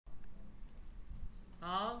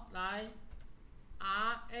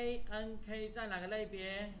INK 在哪个类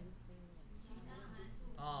别？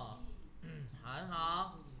哦，很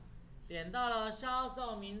好。点到了销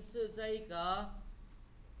售名次这一格，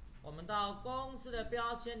我们到公司的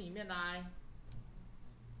标签里面来，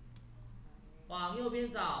往右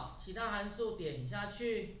边找其他函数，点下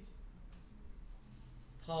去，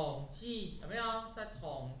统计有没有？在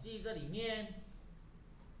统计这里面，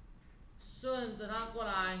顺着它过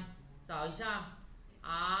来找一下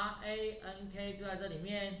RANK 就在这里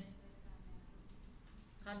面，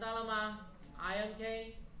看到了吗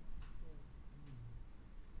 ？RANK。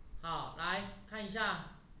好，来看一下，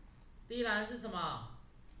第一栏是什么？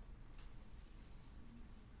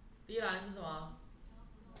第一栏是什么？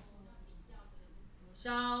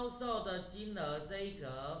销售的金额这一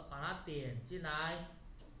格，把它点进来。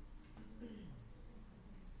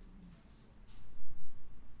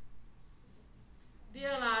第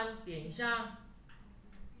二栏点一下，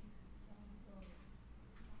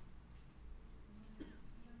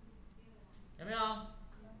有没有？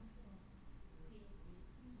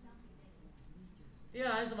第二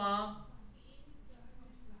栏是什么？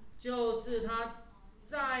就是它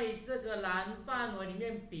在这个栏范围里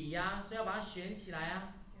面比呀、所以要把它选起来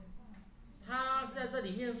啊。它是在这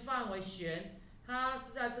里面范围选，它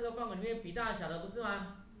是在这个范围里面比大小的，不是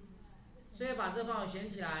吗？所以把这个范围选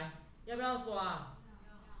起来，要不要锁啊？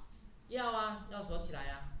要啊，要锁起来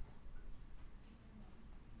呀、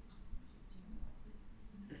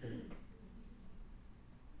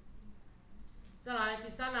再来，第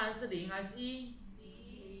三栏是0还是1？0，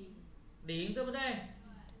对不对？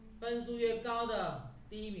分数越高的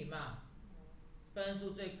第一名嘛，分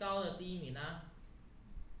数最高的第一名啊。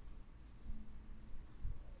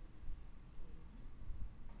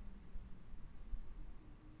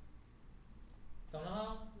懂了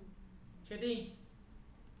吗？确定？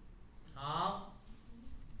好，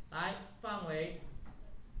来范围，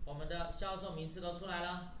我们的销售名次都出来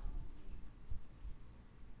了。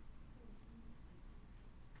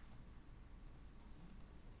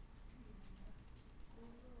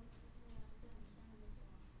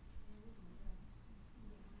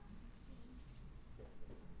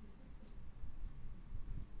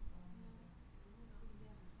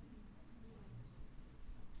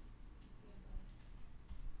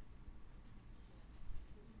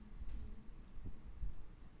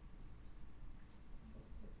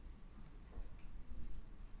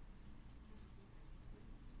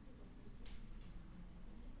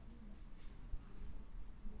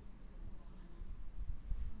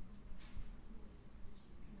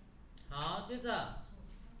好，接着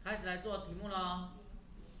开始来做题目喽。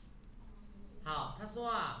好，他说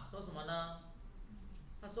啊，说什么呢？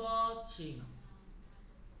他说，请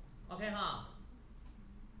 ，OK 哈，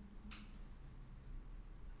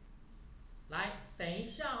来，等一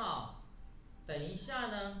下哈，等一下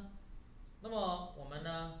呢，那么我们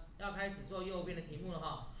呢要开始做右边的题目了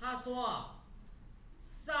哈。他说啊，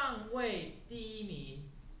上位第一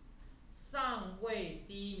名，上位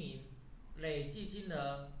第一名累计金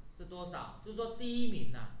额是多少？就是说第一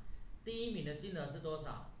名呐、第一名的金额是多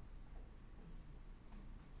少？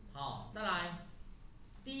好，再来，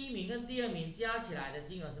第一名跟第二名加起来的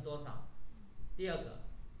金额是多少？第二个，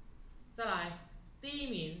再来，第一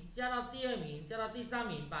名加到第二名加到第三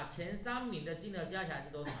名，把前三名的金额加起来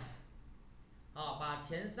是多少？好，把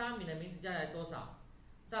前三名的名字加起来多少？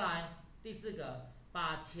再来，第四个，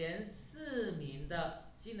把前四名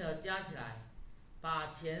的金额加起来，把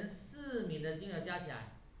前四名的金额加起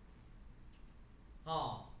来，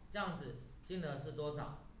好，这样子金额是多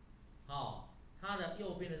少？好，它的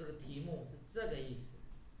右边的这个题目是这个意思，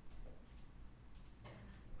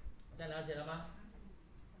这样了解了吗？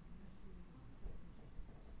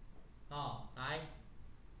好，来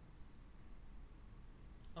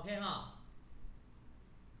，OK 哈，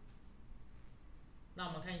那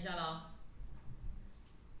我们看一下喽。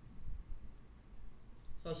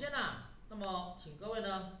首先呢、那么请各位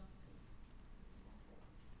呢，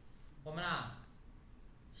我们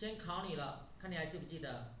先考你了，看你还记不记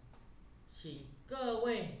得？请各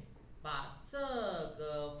位把这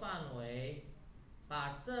个范围，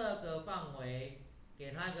把这个范围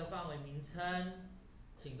给它一个范围名称，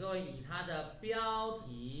请各位以它的标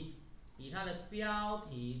题，以它的标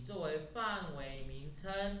题作为范围名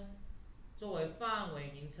称，作为范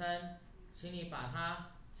围名称，请你把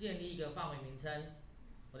它建立一个范围名称。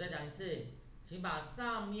我再讲一次，请把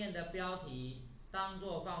上面的标题当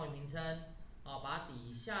做范围名称，把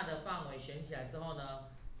底下的范围选起来之后呢，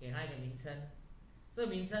给它一个名称。这个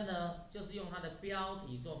名称呢，就是用它的标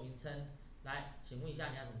题做名称。来，请问一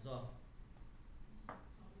下你要怎么做？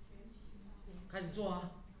开始做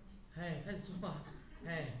啊，嘿，开始做啊，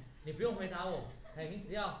嘿，你不用回答我，嘿，你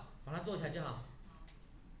只要把它做起来就好。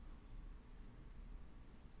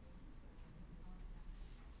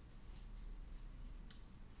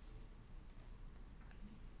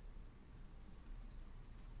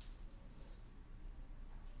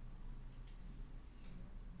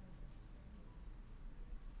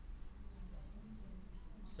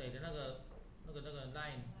谁的那个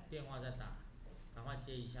line 电话在打，赶快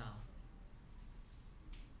接一下哦。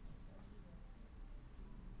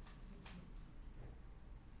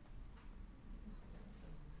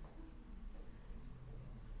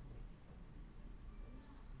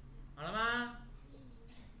好了吗？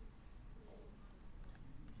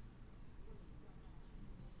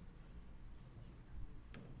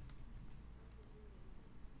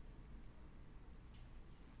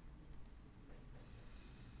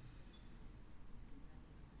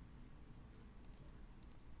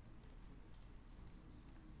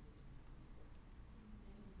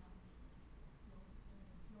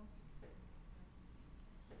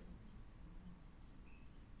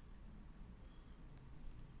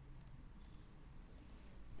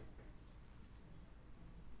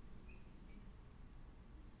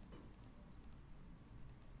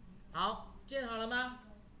好，建好了吗？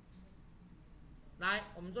来，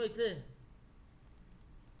我们做一次。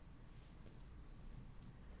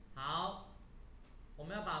好，我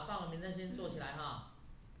们要把范围名称先做起来哈。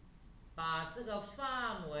把这个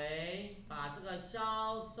范围，把这个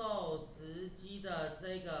销售时机的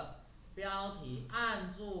这个标题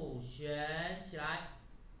按住选起来。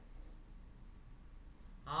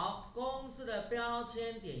好，公式的标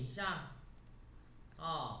签点一下，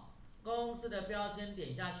哦，公式的标签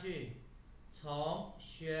点下去，从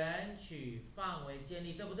选取范围建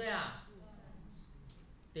立，对不对啊？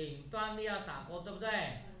顶端列要打勾，对不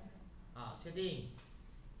对？好，确定。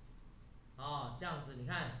哦，这样子，你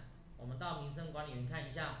看，我们到名称管理员看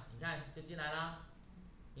一下，你看就进来啦，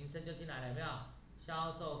名称就进来了，有没有？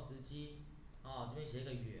销售时机，哦，这边写一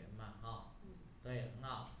个圆嘛，哦，对，很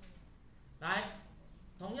好。来，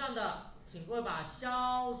同样的，请各位把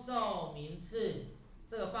销售名次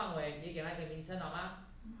这个范围也给它一个名称，好吗？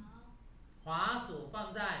好。滑鼠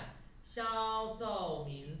放在销售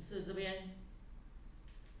名次这边，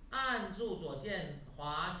按住左键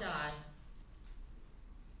滑下来，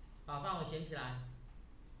把范围选起来。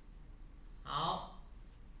好，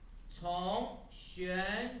从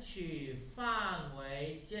选取范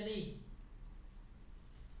围建立，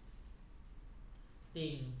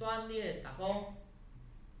顶端列打勾，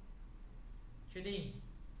确定。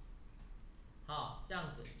好，这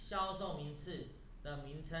样子销售名次的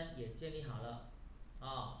名称也建立好了，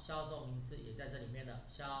啊，销售名次也在这里面的，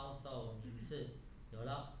销售名次有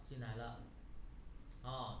了，进来了，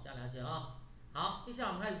哦，这样了解哦。好，接下来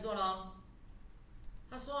我们开始做喽。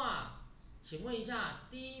他说啊，请问一下，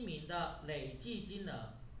第一名的累计金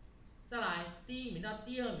额，再来第一名到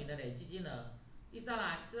第二名的累计金额，再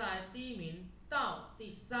来第一名到第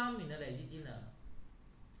三名的累计金额，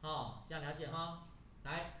哦，这样了解哈。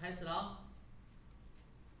来，开始喽。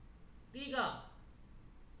第一个，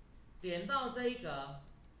点到这一格，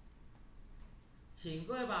请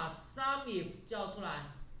各位把 sum if 叫出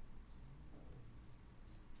来。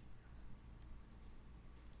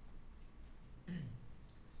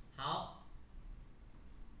好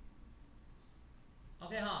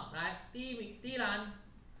 ，OK 哈，来第一栏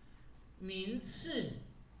名次，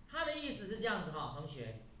它的意思是这样子哈，同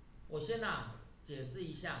学，我先解释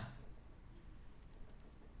一下。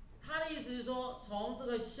他的意思是说，从这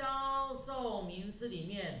个销售名次里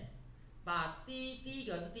面，把第一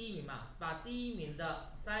个是第一名嘛，把第一名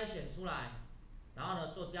的筛选出来，然后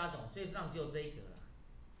呢做加总，所以实际上只有这一格了，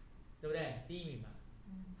对不对？第一名嘛。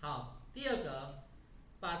好，第二个，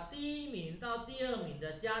把第一名到第二名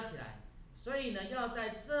的加起来，所以呢要在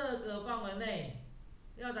这个范围内，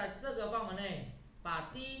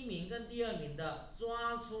把第一名跟第二名的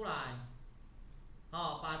抓出来。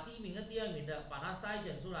好，把第一名跟第二名的把它筛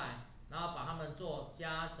选出来，然后把它们做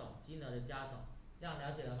加总，金额的加总，这样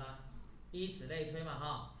了解了吗？以此类推嘛，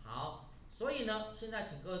哈。好，所以呢，现在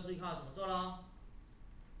请各位注意看怎么做咯。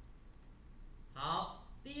好，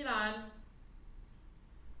第一栏，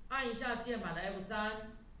按一下键盘的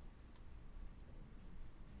F3，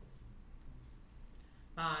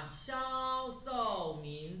把销售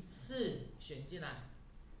名次选进来。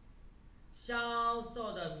销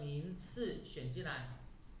售的名次选进来，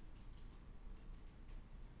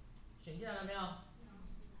选进来了没有？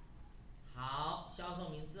好，销售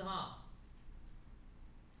名次哈。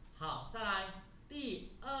好，再来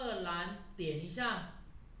第二栏点一下。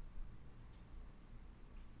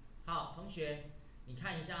好，同学，你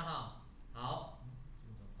看一下哈。好，怎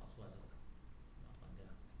么跑出来这个？把它关掉。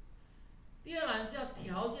第二栏是要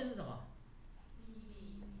条件是什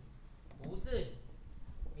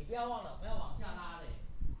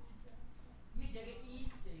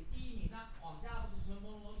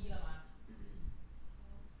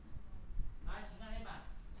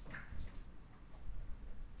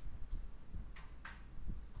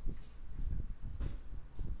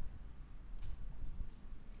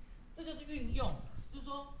运用，就是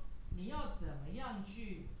说你要怎么样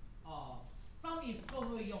去sum if 够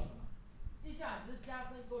会用的嘛，接下来只是加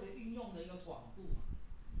深各位的运用的一个广度嘛。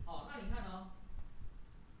那你看哦，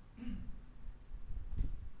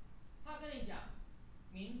他跟你讲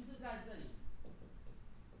名次在这里，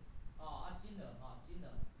金额金额。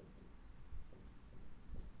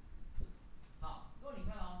好，各位你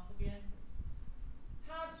看哦，这边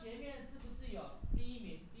它前面是不是有第1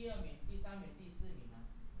名、第2名、第3名、第4名呢？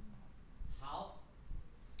好，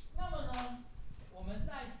那么呢，我们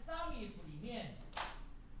在 sum if 里面，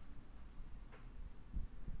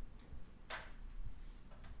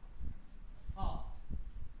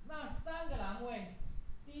那3个栏位，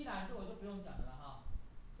第一栏这我就不用讲了哈，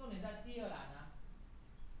重点在第2栏啊。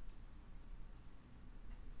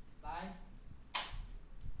来，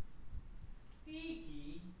第一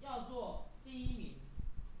题要做第1名，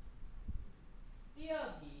第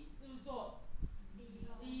2题是不是做第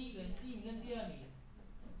一名跟第2名？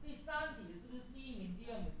第3题是不是第1名、第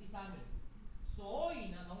2名、第3名？所以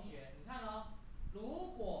呢，同学，你看哦，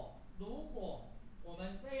如果我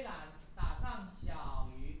们这一栏打上小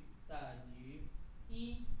于等于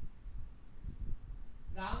1，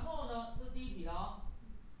然后呢，这是第一题喽，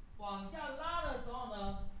往下拉的时候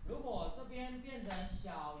呢，如果这边变成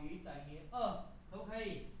小于等于2，可不可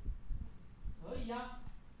以？可以啊。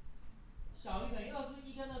小于等于2是不是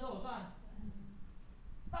1跟2都有算？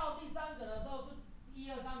到第3个的时候是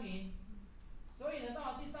1、2、3名，所以呢，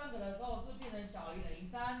到了第3个的时候是变成小于等于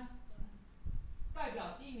3，代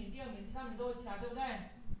表第1名、第2名、第3名都会进来，对不对？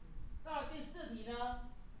到了第4题呢，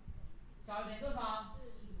小于等于多少？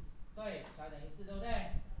对，小于等于4，对不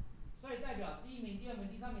对？所以代表第1名、第2名、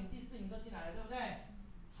第3名、第4名都进来了，对不对？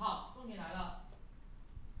好，重点来了，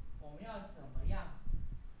我们要怎么样？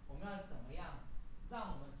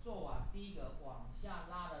让我们做完第一个往下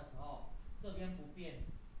拉的时候，这边不变，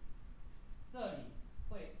这里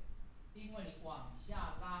会，因为你往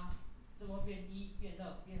下拉，这会变1、变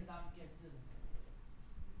2、变3、变4。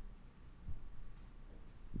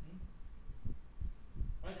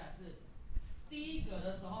我来讲一次，第一个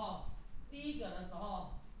的时候，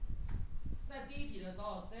在第一题的时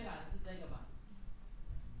候，这一栏是这个嘛，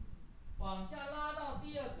往下拉到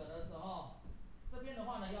第2个的时候，这边的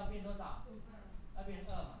话呢要变多少？要变2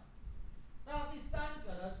嘛。到第3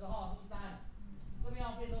个的时候是不是3？这边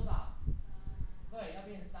要变多少？对，要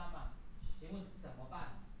变3嘛。请问怎么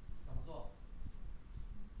办？怎么做？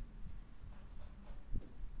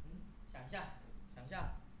想一下，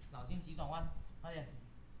脑筋急转弯，快点。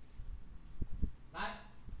来，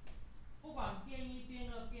不管变1、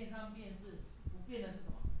变2、变3、变4，不变的是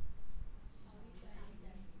什么？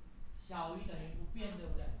小于等于不变，对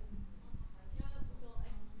不对？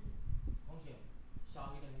同学，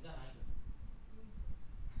小于等于在哪一个？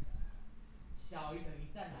小于等于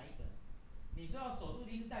在哪一个？你说要锁住一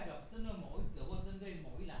定是代表针对某一格或针对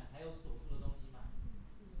某一栏才有锁住的东西嘛？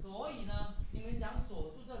所以呢，你们讲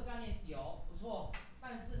锁住这个概念有不错，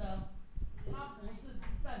但是呢，它不是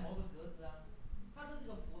在某个格子啊，它这是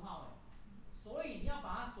个符号所以你要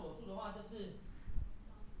把它锁住的话，就是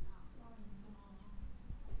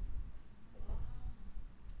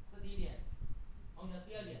这第一点。同学，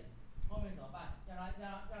第2点，后面怎么办？让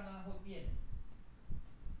它会变。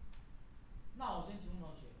那我先请问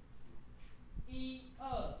同学，1、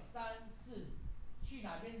2、3、4，去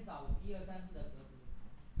哪边找1、2、3、4的格子？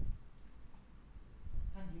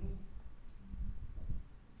看题目。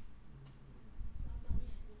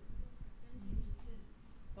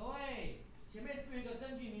对，前面是不是有一个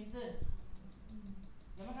根据名次？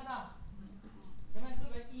有没有看到？前面是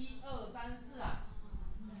不是1、2、3、4啊？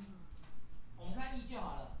我们看1就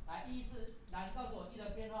好了。来，1是，来，你告诉我1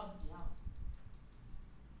的编号是几号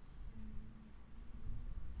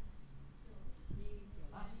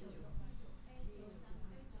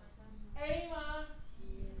？A 吗？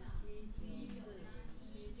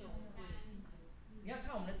你要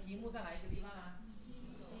看我们的题目在哪一个地方啊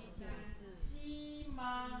？C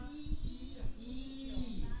吗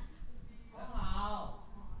？1，很好。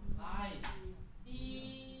来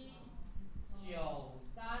，193，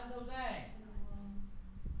对不对？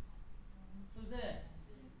是不是？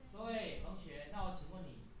对，同学，那我请问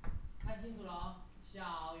你，看清楚了哦，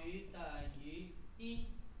小于等于1，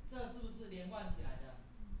这是不是连贯起来的？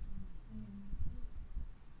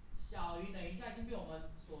小于等于下已经被我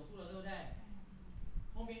们锁住了，对不对？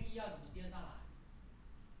后面1要怎么接上来？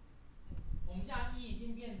我们现在1已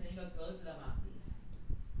经变成一个格子了嘛，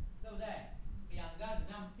对不对？两个要怎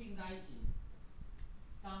么样并在一起？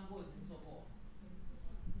刚刚过程做过，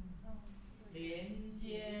连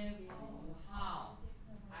接符号，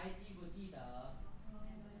还记不记得？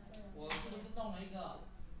我是不是弄了一个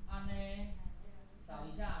按呢？角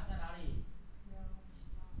一下在哪里？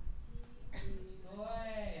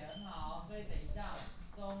对，很好。所以等一下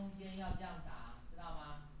中间要这样打，知道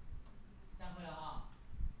吗？这样会了哈。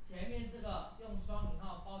前面这个用双引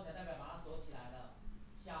号包起来，代表把它锁起来了。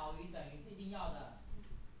小于等于是一定要的。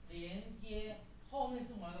连接后面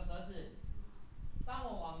是某一个格子。当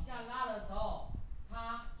我往下拉的时候，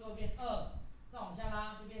它就会变2，再往下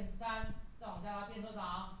拉就变3，再往下拉变多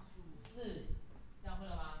少？4，这样会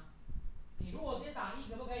了吗？你如果直接打1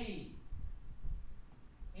可不可以？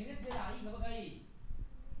你直接打1可不可以？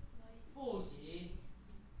不行，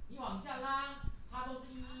你往下拉，它都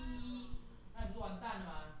是1，那你不是完蛋了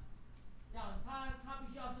吗？这样它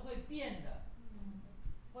必须要是会变的，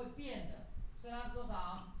会变的，所以它是多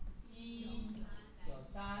少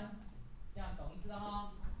？193，这样懂意思了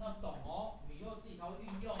哈？要懂哦，你以后自己才会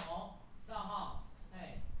运用哦，知道哈？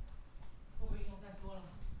哎，会不会运用再说了，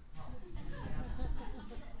好、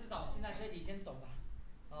至少现在可以先懂吧？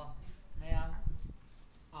哦，哎呀，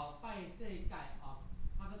好，拜世界哦，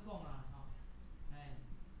他个讲啊，哦，哎，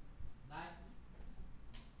来，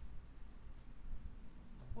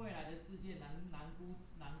未来的世界难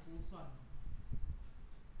估算。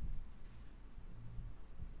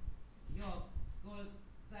以后各位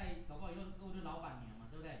搞不好以后各位就老板娘嘛，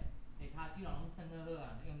对不对？哎，他基本上生呵呵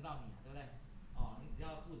啊，用到你啊，对不对？哦，你只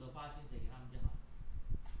要负责发薪水给他们就好。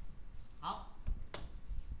好，等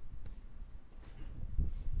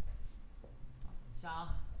一下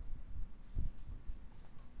啊，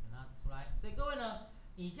等他出来。所以各位呢，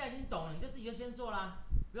你现在已经懂了，你就自己就先做啦，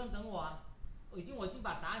不用等我啊。我已经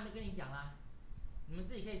把答案都跟你讲啦，你们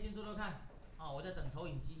自己可以先做做看。哦，我在等投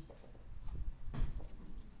影机。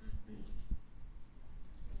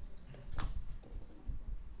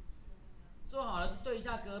做好了就对一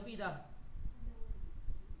下隔壁的。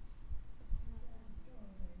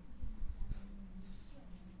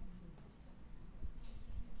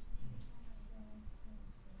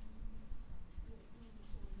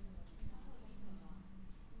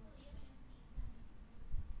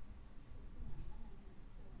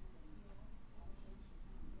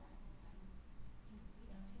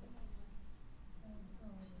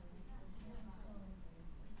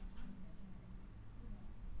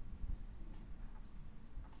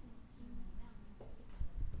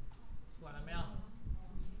出来了没有？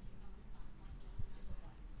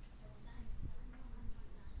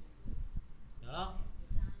有了。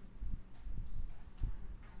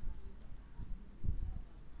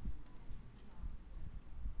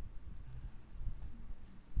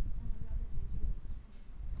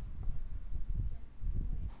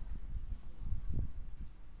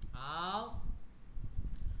好，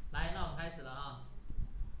来，那我们开始了啊。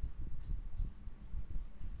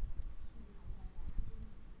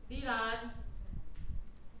第一栏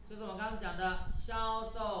就是我们刚刚讲的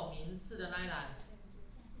销售名次的那一栏。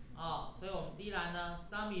哦，所以我们第一栏呢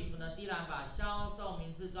，sum if 呢，第一栏把销售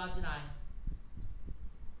名次抓进来。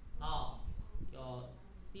哦，有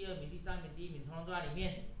第2名、第3名、第1名，通通都在里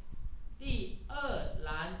面。第2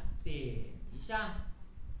栏点一下，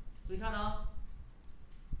注意看哦，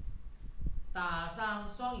打上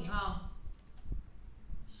双引号，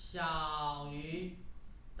小于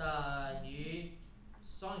等于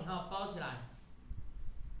双引号包起来，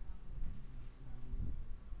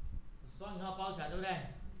双引号包起来，对不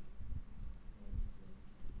对？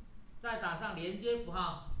再打上连接符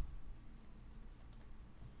号，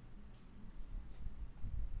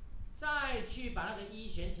再去把那个1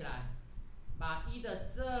选起来，把1的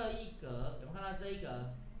这一格，有没有看到这一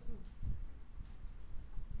格？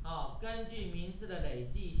哦，根据名次的累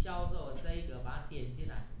计销售这一格，把它点进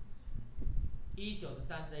来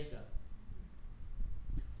，193这一格，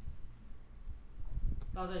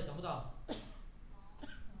到这里懂不懂？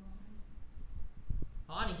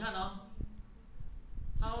好啊，你看哦，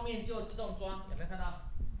它后面就自动抓，有没有看到？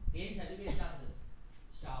连起来就变这样子，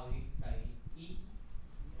小于等于1，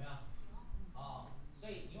有没有？哦，所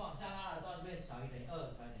以你往下拉的时候就变小于等于2，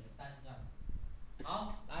小于等于3这样子。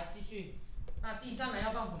好，来继续。那第3栏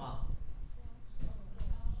要放什么？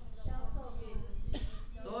销售业绩。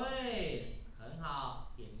对，很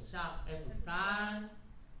好，点一下 F3。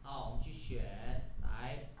好，我们去选，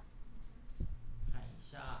来看一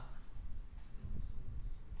下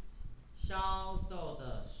销售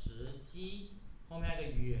的时机，后面还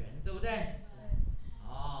有个圆，对不对？对。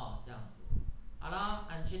哦，这样子。好了，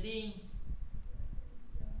按确定。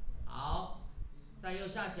好，在右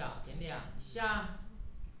下角点2下。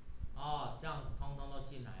哦，这样子通通都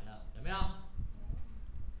进来了，有没有？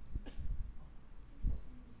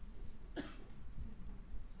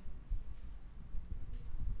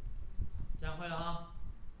这样会了哈。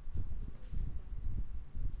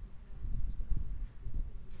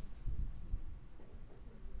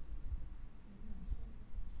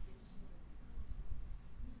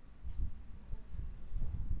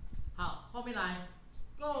后面来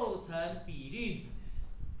构成比率，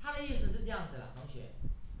它的意思是这样子啦，同学，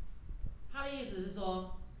它的意思是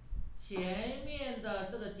说，前面的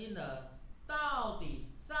这个金额到底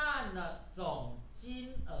占了总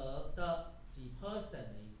金额的几 percent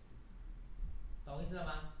的意思，懂意思了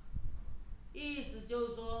吗？意思就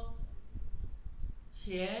是说，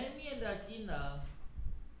前面的金额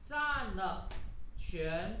占了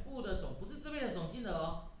全部的总，不是这边的总金额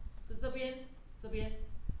哦，是这边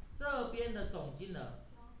的总金额，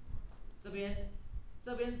这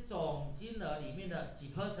边总金额里面的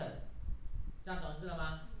几 percent， 这样懂意思了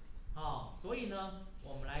吗？好，所以呢，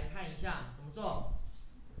我们来看一下怎么做。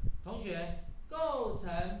同学，构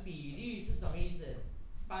成比率是什么意思？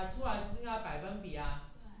摆出来是不是应该百分比啊？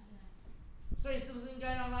所以是不是应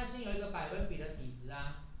该让它先有一个百分比的体值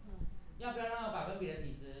啊？要不要让它有百分比的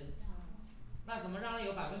体值？那怎么让它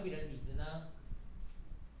有百分比的体值呢？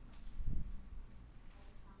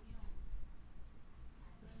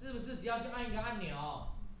是不是只要去按一个按钮？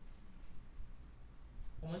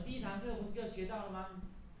我们第一堂课不是就学到了吗？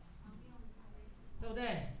对不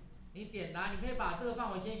对？你点答，你可以把这个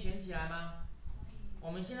范围先选起来吗？我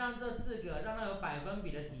们先让这4个让它有百分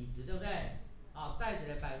比的体值，对不对？啊，带着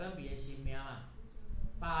的百分比的新名嘛，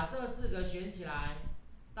把这4个选起来，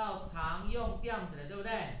到常用电子的，对不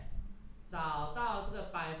对？找到这个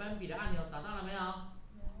百分比的按钮，找到了没有？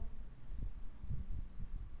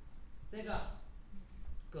这个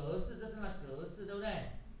格式，这是那格式，对不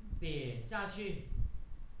对？点下去，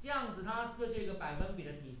这样子它是不是就有一个百分比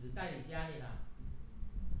的体值带你家里了？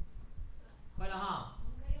会了哈。我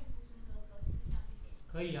们可以用储存格式下去点。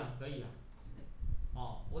可以啊，可以啊。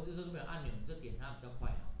哦，我只是说没有按钮，你就点它比较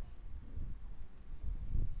快啊。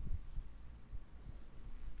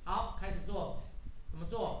好，开始做，怎么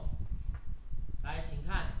做？来，请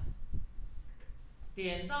看，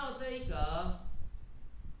点到这一格，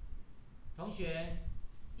同学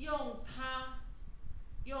用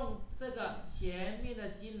这个前面的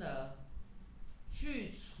金额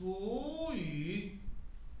去除以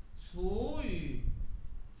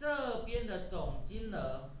这边的总金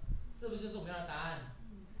额，是不是就是我们要的答案？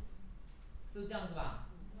是不是这样子吧？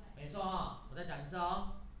没错啊，我再讲一次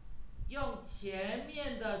哦。用前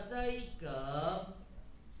面的这一格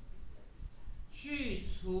去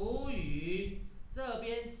除以这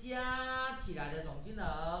边加起来的总金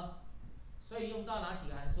额，所以用到哪几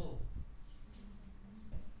个函数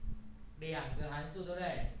？2个函数，对不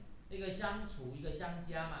对？一个相除，一个相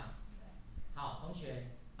加嘛。好，同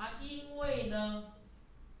学啊，因为呢，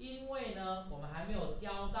我们还没有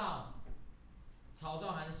教到草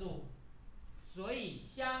状函数，所以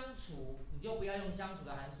相除你就不要用相除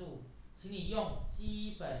的函数，请你用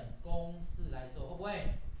基本公式来做，会不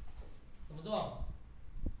会？怎么做？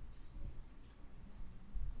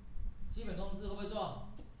基本公式会不会做？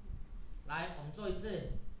来，我们做一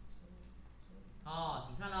次。哦，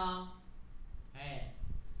请看哦，哎，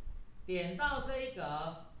点到这一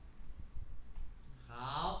格，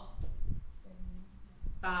好，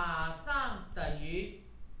打上等于，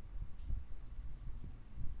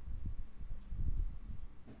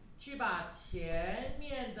去把前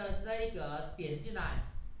面的这一格点进来，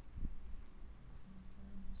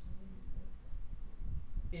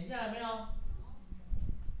点下来没有？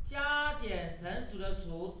加减乘除的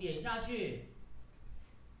除点下去，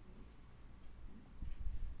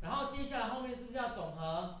然后接下来后面是不是要总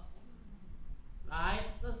和？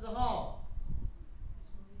来，这时候，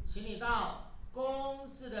请你到公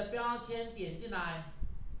式的标签点进来，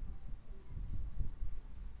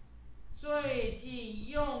最近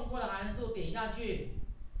用过的函数点下去，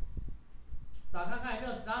找看看有没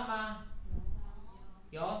有 sum 吗？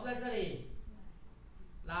有，是在这里。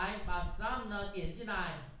来，把 sum 呢点进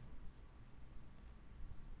来。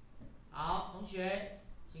好，同学，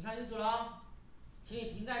请看清楚喽，请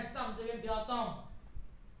你停在 sum 这边不要动，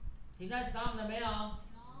停在 sum 了没有？有。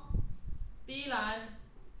第一栏，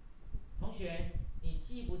同学，你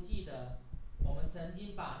记不记得我们曾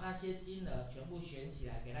经把那些金额全部选起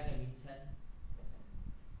来，给那个名称？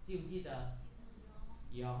记不记得？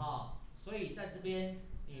有哈，所以在这边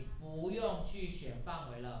你不用去选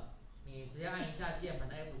范围了，你直接按一下键盘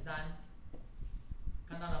的 F3，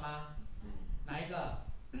 看到了吗？哪一个？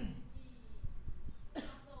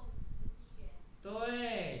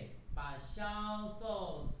对，把销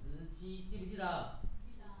售时机记不记得？记得。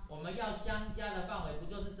我们要相加的范围不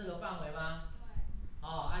就是这个范围吗？对。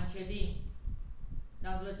哦，按确定，这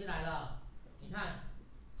样是不是进来了？你看，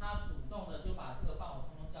它主动的就把这个范围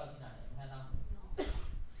通通叫进来了，你看到？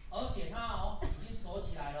而且它已经锁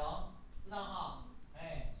起来了哦，知道哈？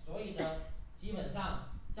哎，所以呢，基本上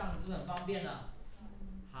这样子是很方便的。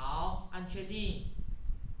好，按确定，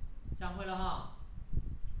这样会了哈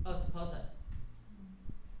，20%，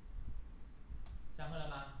这样会了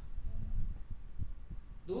吗？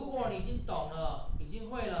如果你已经懂了，已经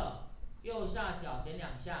会了，右下角点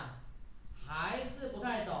2下，还是不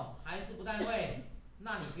太懂，还是不太会，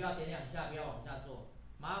那你不要点2下，不要往下做，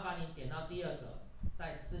麻烦你点到第2个，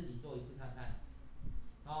再自己做一次看看。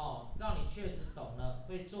哦，直到你确实懂了，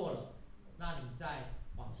会做了，那你再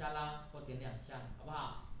往下拉或点2下，好不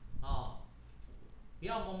好？哦，不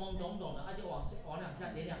要懵懵懂懂的，就往2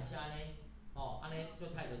下点2下呢，哦，安呢就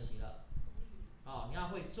太可惜了。哦，你要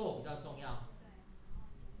会做比较重要。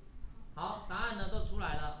好，答案呢都出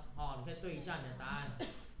来了，哦，你可以对一下你的答案。